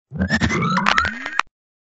Hi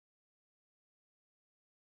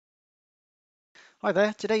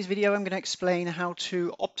there, today's video I'm going to explain how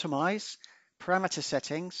to optimize parameter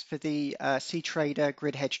settings for the cTrader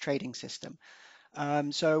Grid-Hedge Trading System.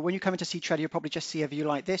 So when you come into cTrader, you'll probably just see a view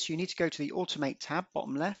like this. You need to go to the Automate tab,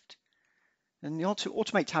 bottom left. And the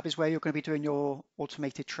Automate tab is where you're going to be doing your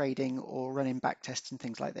automated trading or running backtests and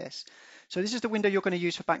things like this. So this is the window you're going to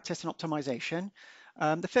use for backtest and optimization.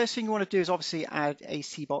 The first thing you want to do is obviously add a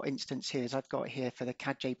cBot instance here, as I've got here for the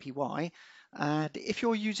CAD-JPY. And if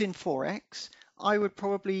you're using Forex, I would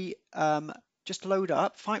probably just load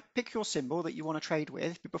up, pick your symbol that you want to trade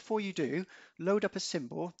with, but before you do, load up a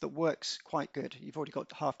symbol that works quite good. You've already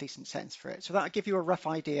got half decent settings for it. So that'll give you a rough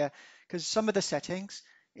idea, because some of the settings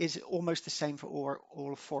is almost the same for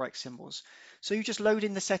all Forex symbols. So you just load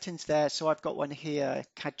in the settings there. So I've got one here,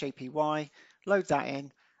 CAD-JPY, load that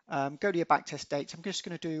in, go to your backtest dates. I'm just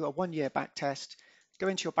going to do a 1-year backtest. Go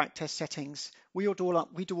into your backtest settings. We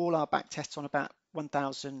do all our backtests on about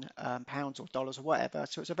 £1,000 or dollars or whatever.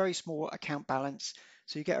 So it's a very small account balance.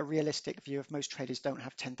 So you get a realistic view of most traders don't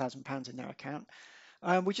have £10,000 in their account.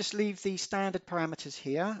 We just leave the standard parameters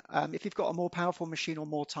here. If you've got a more powerful machine or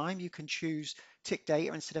more time, you can choose tick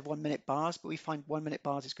data instead of 1-minute bars, but we find 1-minute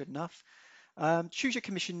bars is good enough. Choose your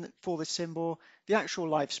commission for this symbol. The actual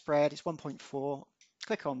live spread is 1.4.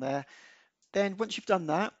 Click on there. Then once you've done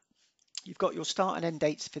that, you've got your start and end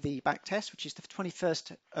dates for the backtest, which is the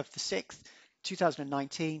 21st of the 6th,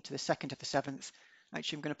 2019 to the 2nd of the 7th.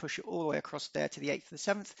 Actually, I'm going to push it all the way across there to the 8th of the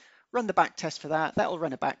 7th. Run the backtest for that. That will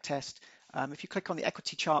run a backtest. If you click on the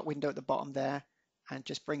equity chart window at the bottom there and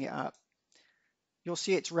just bring it up, you'll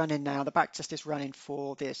see it's running now. The backtest is running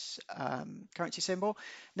for this currency symbol.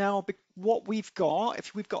 Now, what we've got,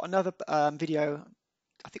 if we've got another video,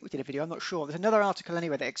 I think we did a video, I'm not sure. There's another article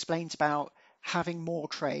anyway that explains about having more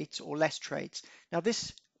trades or less trades. Now,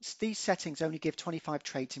 these settings only give 25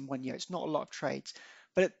 trades in 1 year. It's not a lot of trades.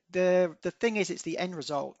 But the thing is, it's the end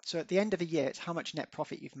result. So at the end of a year, it's how much net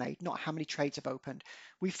profit you've made, not how many trades have opened.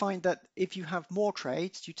 We find that if you have more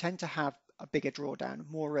trades, you tend to have a bigger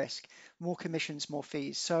drawdown, more risk, more commissions, more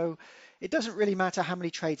fees. So it doesn't really matter how many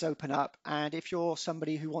trades open up. And if you're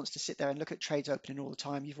somebody who wants to sit there and look at trades opening all the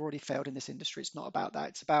time, you've already failed in this industry. It's not about that.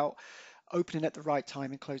 It's about opening at the right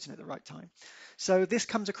time and closing at the right time. So this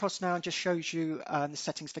comes across now and just shows you the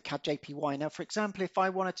settings for CAD-JPY. Now, for example, if I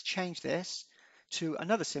wanted to change this to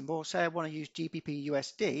another symbol, say I want to use GBP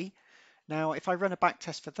USD. Now, if I run a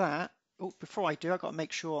backtest for that, before I do, I've got to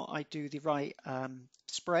make sure I do the right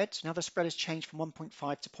spread. So now the spread has changed from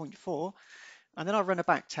 1.5 to 0.4. And then I'll run a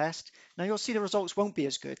backtest. Now you'll see the results won't be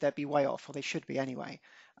as good. They'll be way off, or they should be anyway.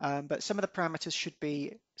 But some of the parameters should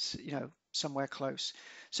be, somewhere close.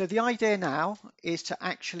 So the idea now is to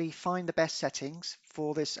actually find the best settings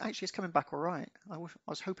for this. Actually, it's coming back all right. I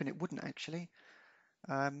was hoping it wouldn't actually.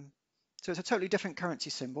 So it's a totally different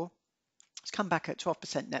currency symbol. It's come back at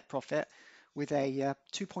 12% net profit with a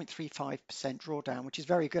 2.35% drawdown, which is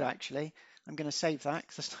very good actually. I'm going to save that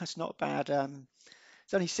because that's not bad.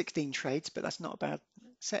 It's only 16 trades, but that's not a bad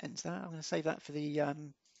settings. That I'm going to save that for the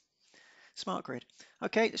smart grid.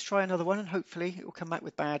 Okay, let's try another one, and hopefully it will come back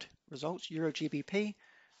with bad results. Euro GBP,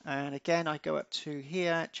 and again I go up to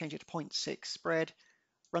here, change it to 0.6 spread,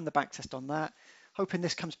 run the backtest on that, hoping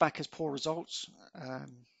this comes back as poor results,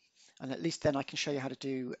 and at least then I can show you how to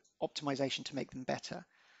do optimization to make them better.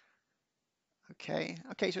 Okay,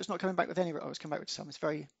 so it's not coming back with any. Oh, it's coming back with some.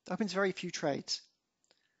 It opens very few trades.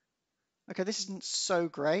 Okay, this isn't so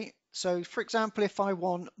great. So for example, if I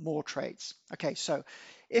want more trades, okay, so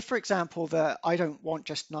if for example that I don't want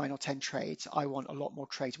just 9 or 10 trades, I want a lot more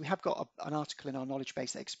trades. We have got an article in our knowledge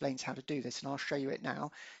base that explains how to do this, and I'll show you it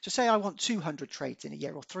now. So say I want 200 trades in a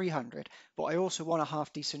year or 300, but I also want a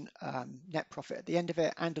half decent net profit at the end of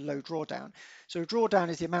it and a low drawdown. So a drawdown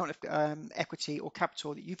is the amount of equity or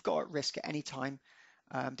capital that you've got at risk at any time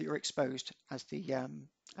that you're exposed as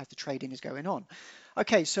the trading is going on.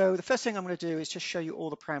 Okay, so the first thing I'm going to do is just show you all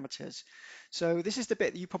the parameters. So this is the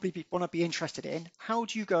bit that you probably want to be interested in. How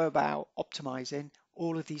do you go about optimizing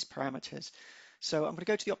all of these parameters? So I'm going to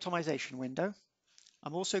go to the optimization window.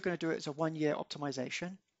 I'm also going to do it as a 1-year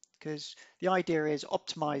optimization, because the idea is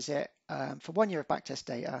optimize it for 1 year of backtest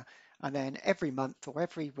data, and then every month or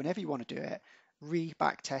whenever you want to do it,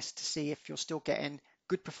 re-backtest to see if you're still getting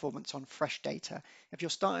good performance on fresh data. If you're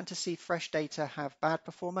starting to see fresh data have bad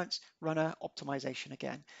performance, run an optimization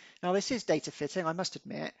again. Now this is data fitting, I must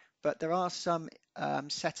admit, but there are some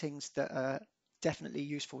settings that are definitely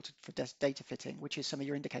useful for data fitting, which is some of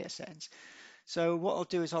your indicator settings. So what I'll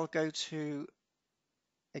do is I'll go to,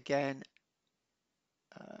 again,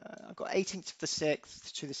 I've got 18th of the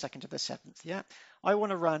 6th to the 2nd of the 7th. Yeah, I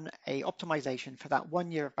want to run a optimization for that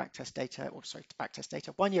 1 year of backtest data, or sorry, backtest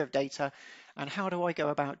data, 1 year of data. And how do I go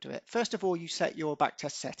about do it? First of all, you set your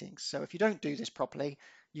backtest settings. So if you don't do this properly,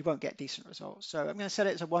 you won't get decent results. So I'm going to set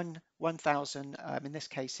it as a 1,000. In this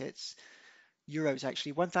case, it's euros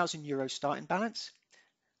actually, 1,000 euros starting balance.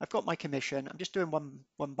 I've got my commission. I'm just doing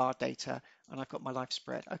one bar data, and I've got my life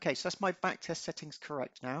spread. Okay, so that's my backtest settings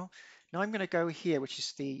correct now. Now I'm going to go here, which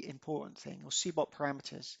is the important thing, or cBot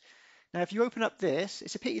parameters. Now, if you open up this,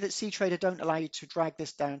 it's a pity that cTrader don't allow you to drag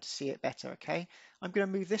this down to see it better. Okay, I'm going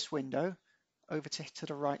to move this window over to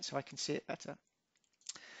the right so I can see it better.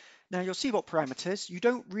 Now, your cBot parameters, you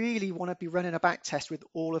don't really want to be running a back test with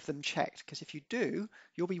all of them checked, because if you do,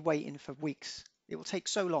 you'll be waiting for weeks. It will take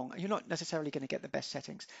so long, and you're not necessarily going to get the best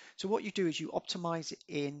settings. So what you do is you optimize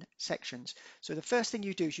in sections. So the first thing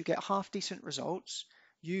you do is you get half decent results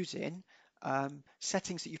using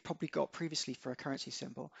settings that you've probably got previously for a currency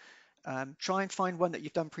symbol. Try and find one that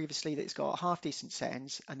you've done previously that's got half decent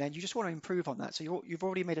settings, and then you just want to improve on that. So you've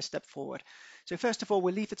already made a step forward. So first of all,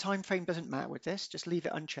 we'll leave the time frame, doesn't matter with this, just leave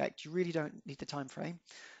it unchecked. You really don't need the time frame.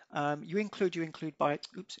 You include buy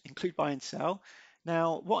and sell.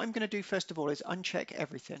 Now, what I'm going to do first of all is uncheck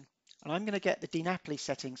everything, and I'm going to get the DNAPLI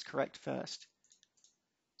settings correct first.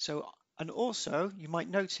 So, and also you might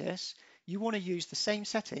notice you want to use the same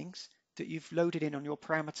settings that you've loaded in on your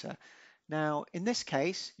parameter. Now, in this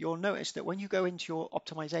case, you'll notice that when you go into your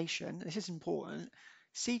optimization, this is important,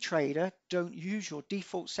 cTrader don't use your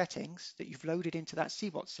default settings that you've loaded into that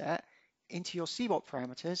cBot set into your cBot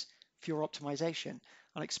parameters for your optimization.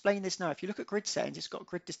 I'll explain this now. If you look at grid settings, it's got a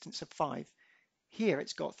grid distance of 5. Here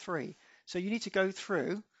it's got 3. So you need to go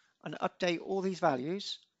through and update all these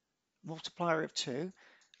values, multiplier of 2.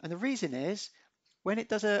 And the reason is when it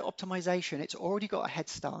does an optimization, it's already got a head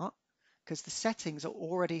start because the settings are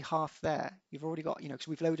already half there. You've already got, because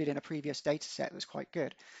we've loaded in a previous data set that's quite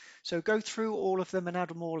good. So go through all of them and add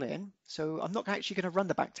them all in. So I'm not actually going to run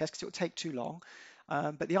the back test because it will take too long.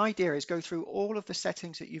 But the idea is go through all of the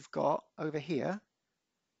settings that you've got over here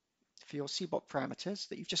for your cBot parameters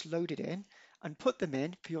that you've just loaded in and put them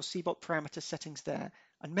in for your cBot parameter settings there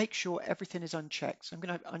and make sure everything is unchecked. So I'm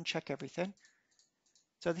going to uncheck everything.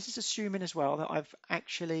 So this is assuming as well that I've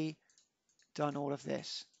actually done all of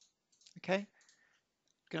this. Okay, I'm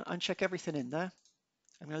going to uncheck everything in there.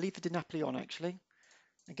 I'm going to leave the DNAPLI on actually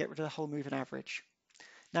and get rid of the whole moving average.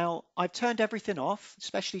 Now I've turned everything off,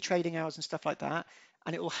 especially trading hours and stuff like that,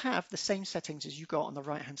 and it will have the same settings as you got on the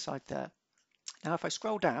right hand side there. Now if I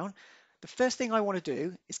scroll down, the first thing I want to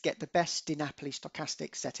do is get the best DNAPLI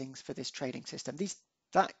stochastic settings for this trading system.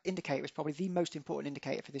 That indicator is probably the most important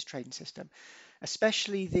indicator for this trading system,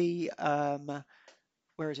 especially the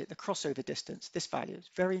the crossover distance. This value is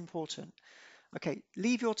very important. Okay,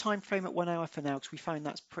 leave your time frame at 1 hour for now because we find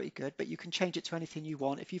that's pretty good, but you can change it to anything you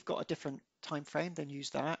want. If you've got a different time frame, then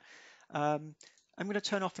use that. I'm going to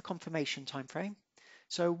turn off the confirmation time frame.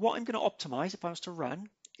 So what I'm going to optimize if I was to run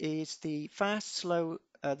is the fast, slow,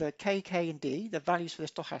 the K, K, and D, the values for the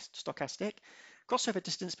stochastic, crossover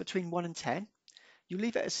distance between 1 and 10. You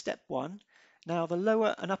leave it as step 1. Now the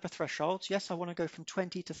lower and upper thresholds, yes, I want to go from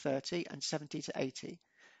 20 to 30 and 70 to 80.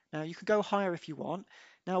 Now you can go higher if you want.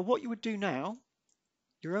 Now what you would do now,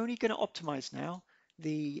 you're only going to optimize now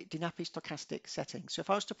the DNAPLI stochastic settings. So if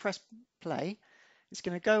I was to press play, it's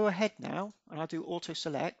going to go ahead now and I'll do auto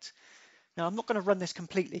select. Now I'm not going to run this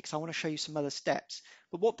completely because I want to show you some other steps.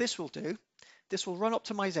 But what this will do, this will run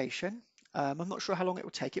optimization. I'm not sure how long it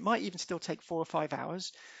will take. It might even still take 4 or 5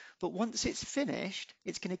 hours. But once it's finished,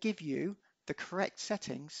 it's going to give you the correct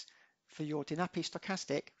settings for your DNAPLI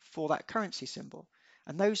stochastic for that currency symbol.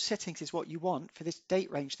 And those settings is what you want for this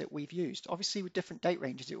date range that we've used. Obviously with different date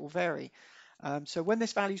ranges, it will vary. So when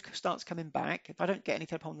this value starts coming back, if I don't get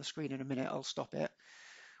anything up on the screen in a minute, I'll stop it.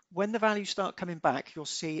 When the values start coming back, you'll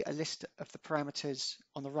see a list of the parameters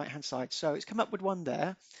on the right-hand side. So it's come up with one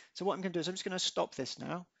there. So what I'm going to do is I'm just going to stop this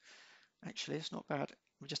now. Actually, it's not bad.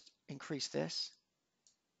 We'll just increase this.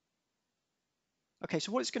 Okay,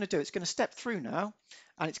 so what it's going to do, it's going to step through now,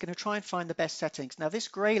 and it's going to try and find the best settings. Now, this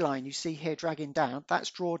gray line you see here dragging down,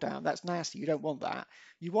 that's drawdown. That's nasty. You don't want that.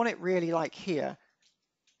 You want it really like here.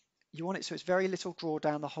 You want it so it's very little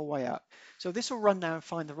drawdown the whole way up. So this will run now and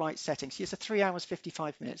find the right settings. See, it's a 3 hours,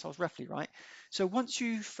 55 minutes. I was roughly right. So once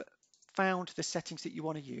you've found the settings that you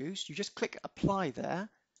want to use, you just click apply there.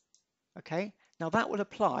 Okay, now that will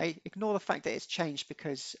apply. Ignore the fact that it's changed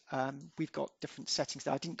because we've got different settings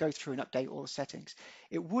that I didn't go through and update all the settings.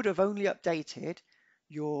 It would have only updated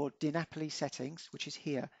your DNAPLI settings, which is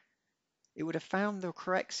here. It would have found the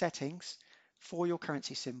correct settings for your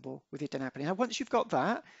currency symbol with your dynamic. Now, once you've got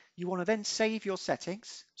that, you want to then save your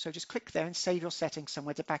settings. So just click there and save your settings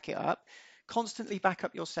somewhere to back it up. Constantly back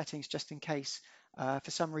up your settings just in case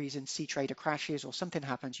for some reason cTrader crashes or something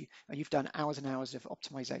happens and you've done hours and hours of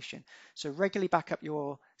optimization. So regularly back up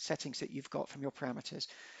your settings that you've got from your parameters.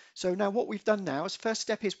 So now what we've done now is first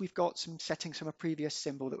step is we've got some settings from a previous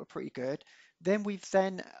symbol that were pretty good. Then we've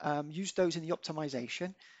then used those in the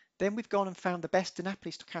optimization. Then we've gone and found the best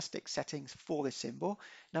Annapolis stochastic settings for this symbol.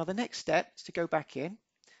 Now the next step is to go back in.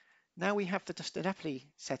 Now we have the Annapolis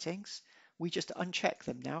settings. We just uncheck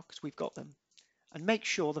them now because we've got them. And make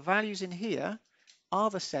sure the values in here are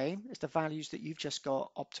the same as the values that you've just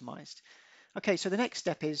got optimized. Okay, so the next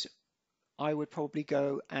step is I would probably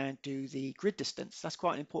go and do the grid distance. That's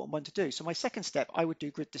quite an important one to do. So my second step, I would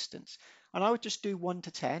do grid distance. And I would just do 1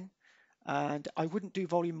 to 10. And I wouldn't do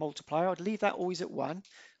volume multiplier. I'd leave that always at 1.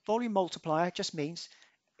 Volume multiplier just means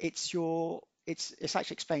it's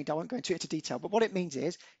actually explained. I won't go into detail, but what it means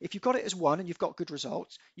is if you've got it as 1 and you've got good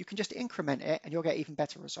results, you can just increment it and you'll get even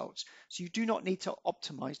better results. So you do not need to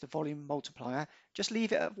optimize the volume multiplier. Just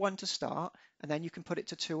leave it at 1 to start, and then you can put it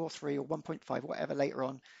to 2 or 3 or 1.5, whatever later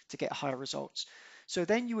on to get higher results. So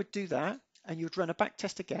then you would do that and you would run a back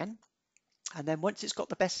test again. And then once it's got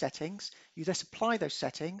the best settings, you just apply those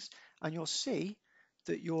settings and you'll see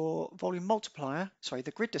that your volume multiplier, sorry, the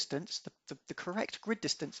grid distance, the correct grid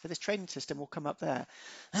distance for this trading system will come up there.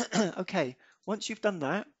 Okay, once you've done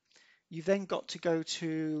that, you've then got to go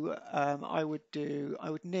to, I would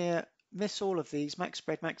miss all of these, max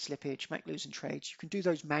spread, max slippage, max losing trades. You can do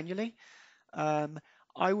those manually.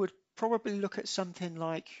 I would probably look at something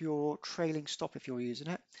like your trailing stop if you're using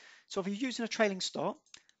it. So if you're using a trailing stop,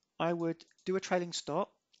 I would do a trailing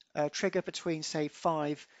stop, trigger between say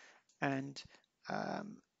 5 and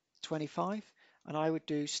 25, and I would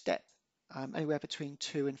do step anywhere between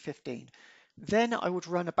 2 and 15. Then I would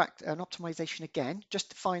run an optimization again,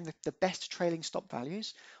 just to find the best trailing stop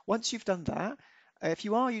values. Once you've done that, if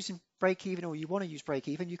you are using break even or you want to use break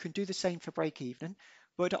even, you can do the same for break even,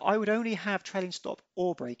 but I would only have trailing stop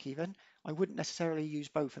or break even. I wouldn't necessarily use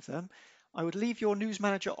both of them. I would leave your news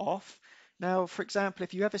manager off. Now, for example,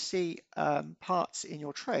 if you ever see parts in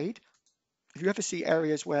your trade, if you ever see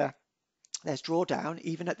areas where there's drawdown,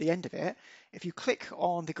 even at the end of it, if you click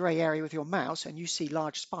on the gray area with your mouse and you see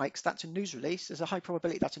large spikes, that's a news release. There's a high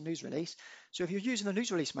probability that's a news release. So if you're using the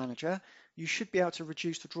news release manager, you should be able to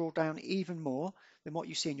reduce the drawdown even more than what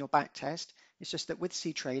you see in your back test. It's just that with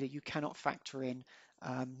cTrader, you cannot factor in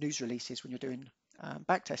news releases when you're doing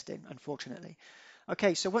back testing, unfortunately.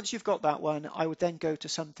 Okay, so once you've got that one, I would then go to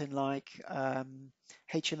something like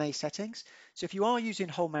HMA settings. So if you are using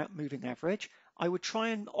whole moving average, I would try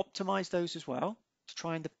and optimize those as well to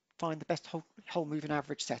try and find the best whole moving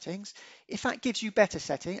average settings. If that gives you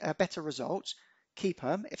better results, keep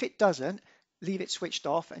them. If it doesn't, leave it switched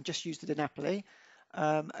off and just use the Napoli.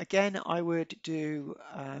 Again, I would do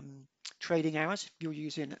trading hours. If you're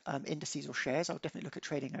using indices or shares, I'll definitely look at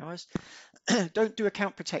trading hours. Don't do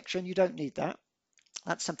account protection. You don't need that.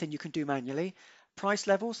 That's something you can do manually. Price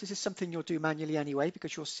levels, this is something you'll do manually anyway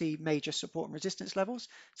because you'll see major support and resistance levels.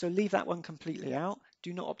 So leave that one completely out.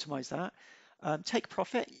 Do not optimize that. Take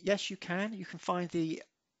profit, yes you can. You can find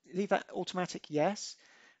leave that automatic, yes.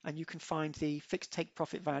 And you can find the fixed take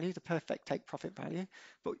profit value, the perfect take profit value.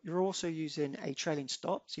 But you're also using a trailing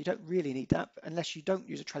stop, so you don't really need that unless you don't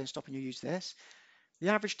use a trailing stop and you use this. The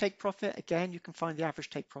average take profit, again, you can find the average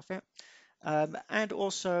take profit. And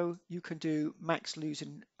also you can do max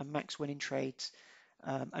losing and max winning trades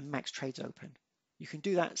and max trades open. You can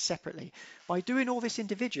do that separately. By doing all this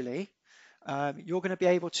individually, you're going to be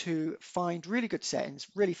able to find really good settings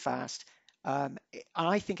really fast.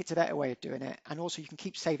 I think it's a better way of doing it. And also you can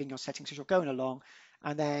keep saving your settings as you're going along.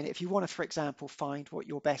 And then if you want to, for example, find what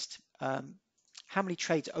your best, how many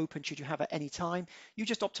trades open should you have at any time, you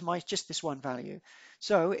just optimize just this one value.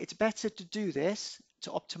 So it's better to do this, to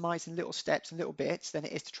optimize in little steps and little bits, than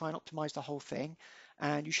it is to try and optimize the whole thing.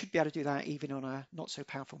 And you should be able to do that even on a not so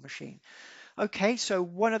powerful machine. Okay, so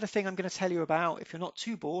one other thing I'm going to tell you about, if you're not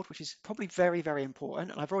too bored, which is probably very, very important,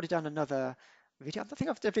 and I've already done another video, I think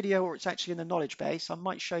I've done a video or it's actually in the knowledge base, I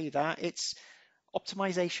might show you that. It's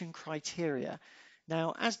optimization criteria.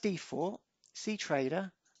 Now, as default,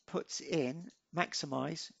 cTrader puts in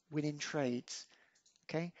maximize winning trades.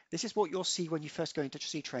 Okay, this is what you'll see when you first go into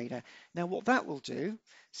cTrader. Now, what that will do,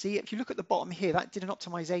 see, if you look at the bottom here, that did an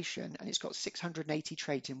optimization and it's got 680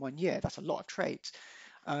 trades in 1 year. That's a lot of trades.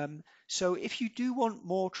 So if you do want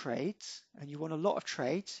more trades and you want a lot of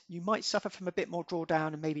trades, you might suffer from a bit more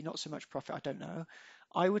drawdown and maybe not so much profit, I don't know.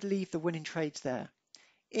 I would leave the winning trades there.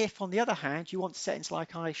 If, on the other hand, you want settings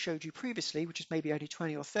like I showed you previously, which is maybe only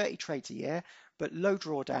 20 or 30 trades a year, but low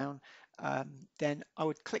drawdown, then I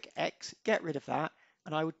would click X, get rid of that,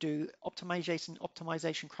 and I would do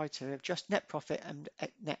optimization criteria of just net profit and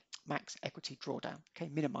net max equity drawdown. Okay,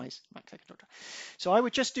 minimize max equity drawdown. So I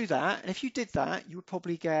would just do that, and if you did that, you would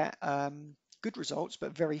probably get good results,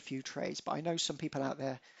 but very few trades. But I know some people out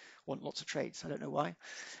there want lots of trades. I don't know why.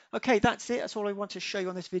 Okay, that's it. That's all I want to show you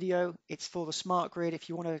on this video. It's for the smart grid. If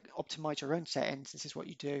you want to optimize your own settings, this is what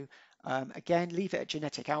you do. Again, leave it a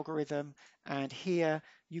genetic algorithm. And here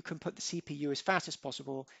you can put the CPU as fast as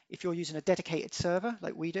possible. If you're using a dedicated server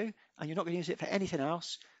like we do, and you're not going to use it for anything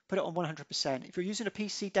else, put it on 100%. If you're using a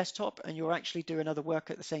PC desktop and you're actually doing other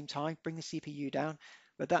work at the same time, bring the CPU down,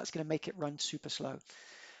 but that's going to make it run super slow.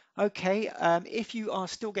 Okay, if you are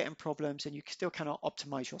still getting problems and you still cannot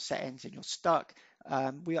optimize your settings and you're stuck,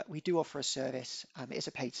 we do offer a service. It is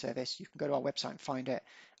a paid service. You can go to our website and find it,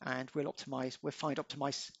 and we'll find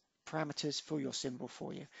optimize parameters for your symbol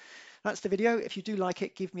for you. That's the video. If you do like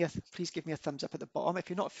it, please give me a thumbs up at the bottom. If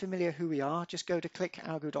you're not familiar who we are, just go to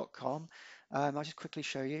clickalgo.com. I'll just quickly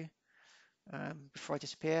show you before I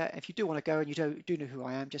disappear. If you do want to go and you do know who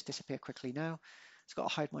I am, just disappear quickly now. It's got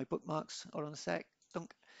to hide my bookmarks. Hold on a sec.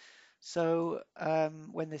 Dunk. So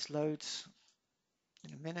when this loads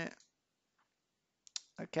in a minute.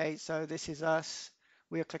 Okay, so this is us.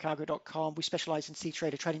 We are clickalgo.com. We specialize in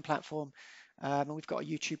cTrader trading platform. And we've got a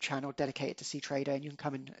YouTube channel dedicated to cTrader, and you can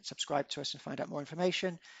come and subscribe to us and find out more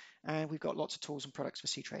information. And we've got lots of tools and products for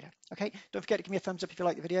cTrader. Okay, don't forget to give me a thumbs up if you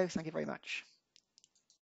like the video. Thank you very much.